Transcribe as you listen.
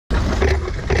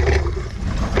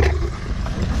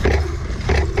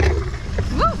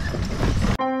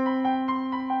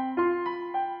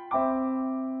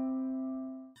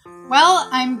Well,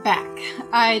 I'm back.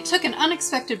 I took an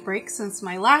unexpected break since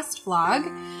my last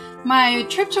vlog. My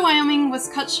trip to Wyoming was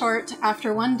cut short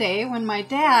after one day when my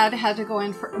dad had to go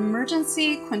in for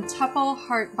emergency quintuple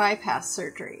heart bypass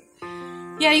surgery.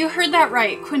 Yeah, you heard that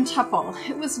right, quintuple.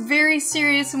 It was very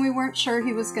serious and we weren't sure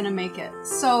he was going to make it.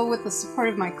 So with the support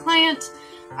of my client,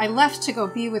 I left to go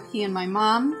be with he and my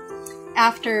mom.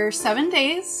 After 7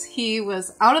 days, he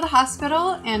was out of the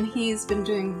hospital and he's been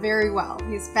doing very well.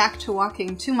 He's back to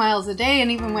walking 2 miles a day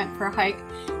and even went for a hike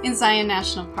in Zion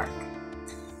National Park.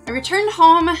 I returned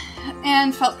home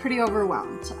and felt pretty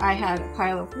overwhelmed. I had a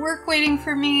pile of work waiting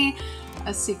for me,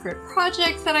 a secret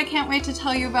project that I can't wait to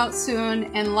tell you about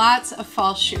soon, and lots of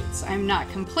fall shoots. I'm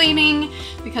not complaining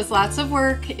because lots of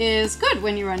work is good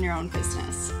when you run your own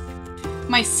business.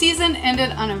 My season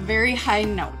ended on a very high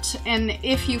note, and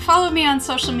if you follow me on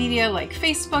social media like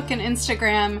Facebook and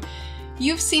Instagram,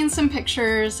 you've seen some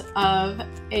pictures of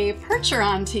a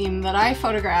Percheron team that I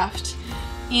photographed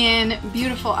in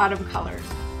beautiful autumn color.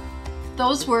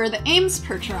 Those were the Ames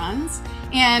Percherons,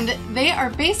 and they are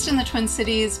based in the Twin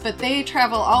Cities, but they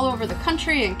travel all over the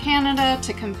country and Canada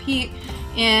to compete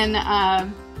in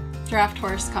draft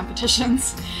horse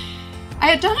competitions. I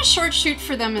had done a short shoot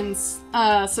for them in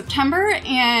September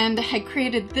and had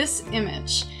created this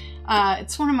image.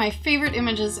 It's one of my favorite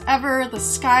images ever. The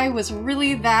sky was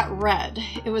really that red.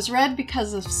 It was red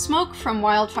because of smoke from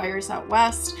wildfires out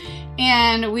west,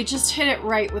 and we just hit it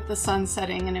right with the sun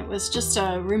setting, and it was just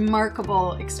a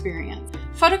remarkable experience.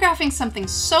 Photographing something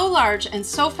so large and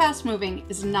so fast moving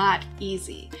is not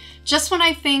easy. Just when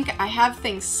I think I have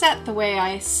things set the way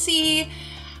I see,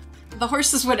 the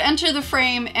horses would enter the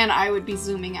frame and I would be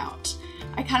zooming out.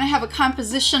 I kind of have a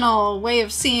compositional way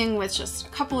of seeing with just a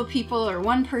couple of people or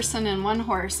one person and one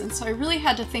horse, and so I really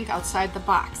had to think outside the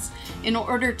box in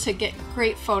order to get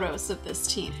great photos of this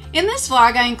team. In this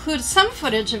vlog, I include some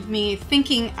footage of me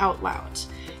thinking out loud,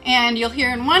 and you'll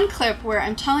hear in one clip where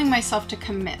I'm telling myself to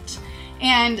commit.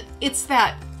 And it's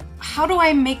that how do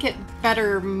I make it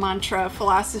better mantra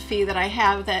philosophy that I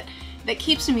have that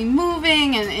keeps me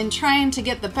moving and trying to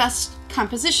get the best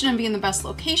composition and be in the best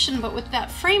location. But with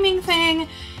that framing thing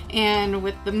and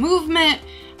with the movement,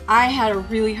 I had a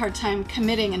really hard time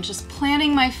committing and just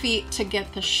planting my feet to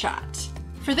get the shot.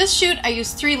 For this shoot, I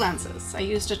used 3 lenses. I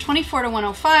used a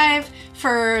 24-105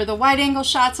 for the wide angle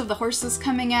shots of the horses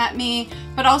coming at me,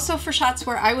 but also for shots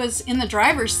where I was in the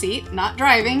driver's seat, not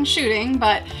driving, shooting,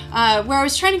 but where I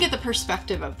was trying to get the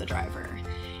perspective of the driver.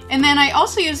 And then I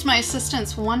also used my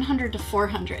assistant's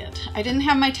 100-400. I didn't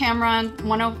have my Tamron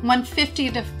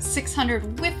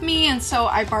 150-600 with me, and so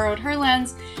I borrowed her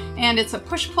lens, and it's a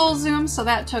push-pull zoom, so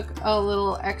that took a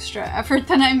little extra effort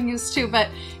than I'm used to, but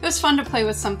it was fun to play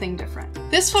with something different.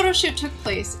 This photo shoot took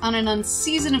place on an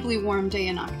unseasonably warm day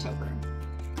in October.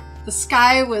 The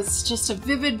sky was just a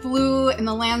vivid blue and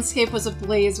the landscape was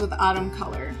ablaze with autumn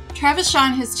color. Travis Shaw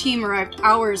and his team arrived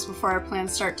hours before our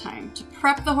planned start time to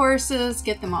prep the horses,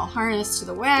 get them all harnessed to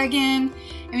the wagon.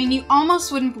 I mean, you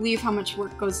almost wouldn't believe how much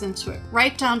work goes into it,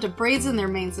 right down to braids in their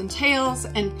manes and tails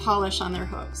and polish on their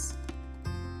hooves.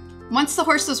 Once the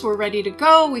horses were ready to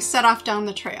go, we set off down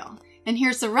the trail. And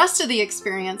here's the rest of the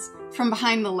experience from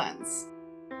behind the lens.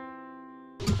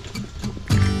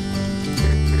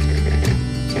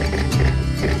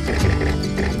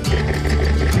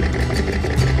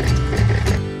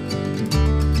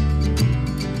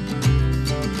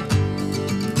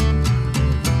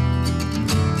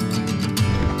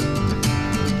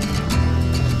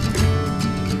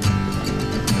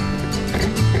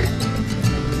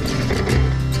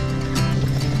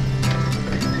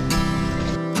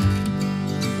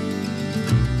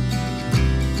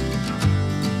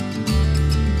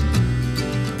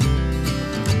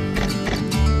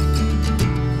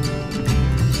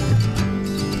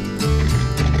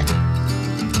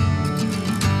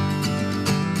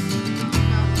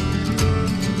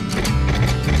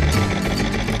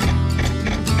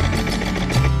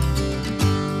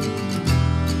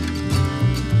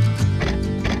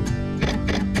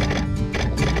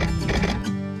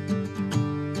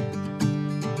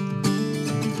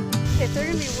 They're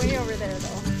gonna be way over there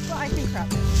though. Well, I can crop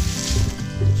it.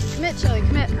 Commit, Shelly,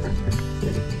 commit.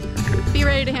 Be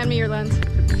ready to hand me your lens.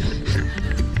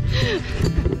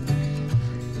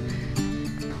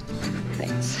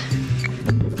 Thanks.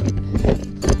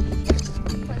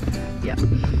 Yep.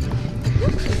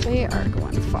 They are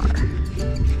going far.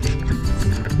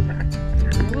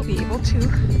 I will be able to